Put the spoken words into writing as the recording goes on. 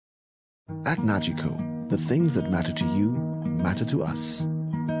At Nagico, the things that matter to you matter to us.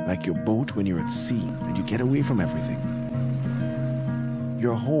 Like your boat when you're at sea and you get away from everything.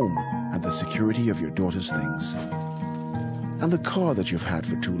 Your home and the security of your daughter's things. And the car that you've had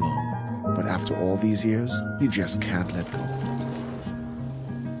for too long, but after all these years, you just can't let go.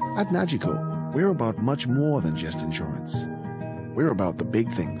 At Nagico, we're about much more than just insurance. We're about the big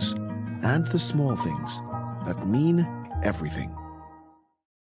things and the small things that mean everything.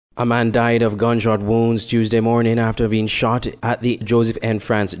 A man died of gunshot wounds Tuesday morning after being shot at the JNF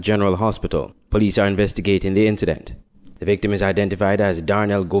France General Hospital. Police are investigating the incident. The victim is identified as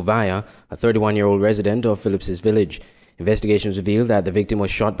Darnell Govaya, a 31-year-old resident of Phillips's Village. Investigations revealed that the victim was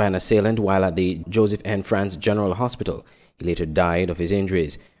shot by an assailant while at the JNF France General Hospital. He later died of his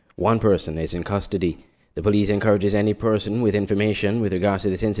injuries. One person is in custody. The police encourages any person with information with regards to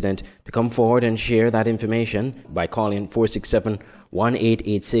this incident to come forward and share that information by calling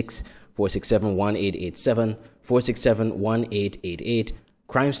 467-1886, 467-1887, 467-1888,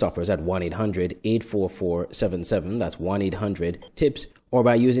 Crime Stoppers at 1-800-844-77, that's 1-800-TIPS, or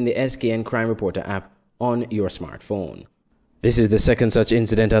by using the SKN Crime Reporter app on your smartphone. This is the second such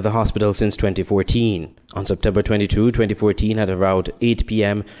incident at the hospital since 2014. On September 22, 2014, at around 8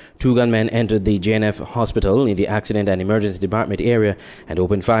 p.m., two gunmen entered the JNF Hospital in the Accident and Emergency Department area and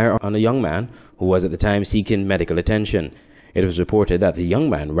opened fire on a young man who was at the time seeking medical attention. It was reported that the young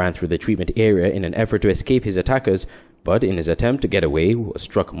man ran through the treatment area in an effort to escape his attackers, but in his attempt to get away was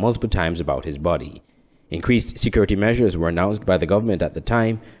struck multiple times about his body. Increased security measures were announced by the government at the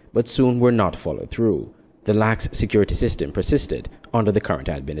time, but soon were not followed through. The lax security system persisted under the current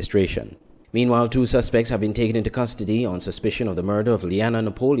administration. Meanwhile, two suspects have been taken into custody on suspicion of the murder of Leanna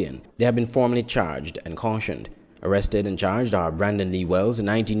Napoleon. They have been formally charged and cautioned. Arrested and charged are Brandon Lee Wells, a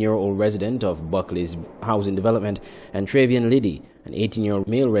 19-year-old resident of Buckley's Housing Development, and Travian Liddy, an 18-year-old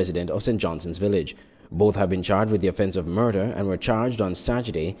male resident of St. Johnson's Village. Both have been charged with the offense of murder and were charged on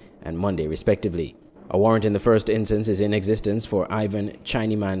Saturday and Monday, respectively. A warrant in the first instance is in existence for Ivan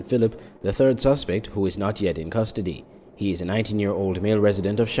Chinaman Phillip, the third suspect, who is not yet in custody. He is a 19-year-old male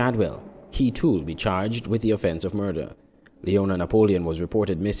resident of Shadwell. He too will be charged with the offense of murder. Leona Napoleon was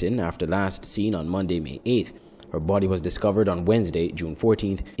reported missing after last seen on Monday, May 8th. Her body was discovered on Wednesday, June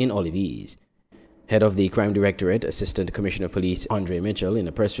 14th, in Olives. Head of the Crime Directorate, Assistant Commissioner of Police Andre Mitchell, in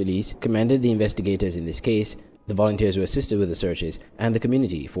a press release, commended the investigators in this case, the volunteers who assisted with the searches, and the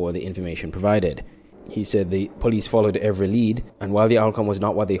community for the information provided. He said the police followed every lead, and while the outcome was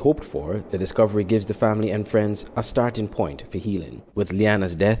not what they hoped for, the discovery gives the family and friends a starting point for healing. With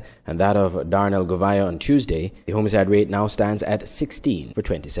Leanna's death and that of Darnell Govaya on Tuesday, the homicide rate now stands at 16 for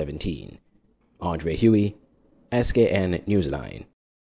 2017. Andre Huey, SKN Newsline.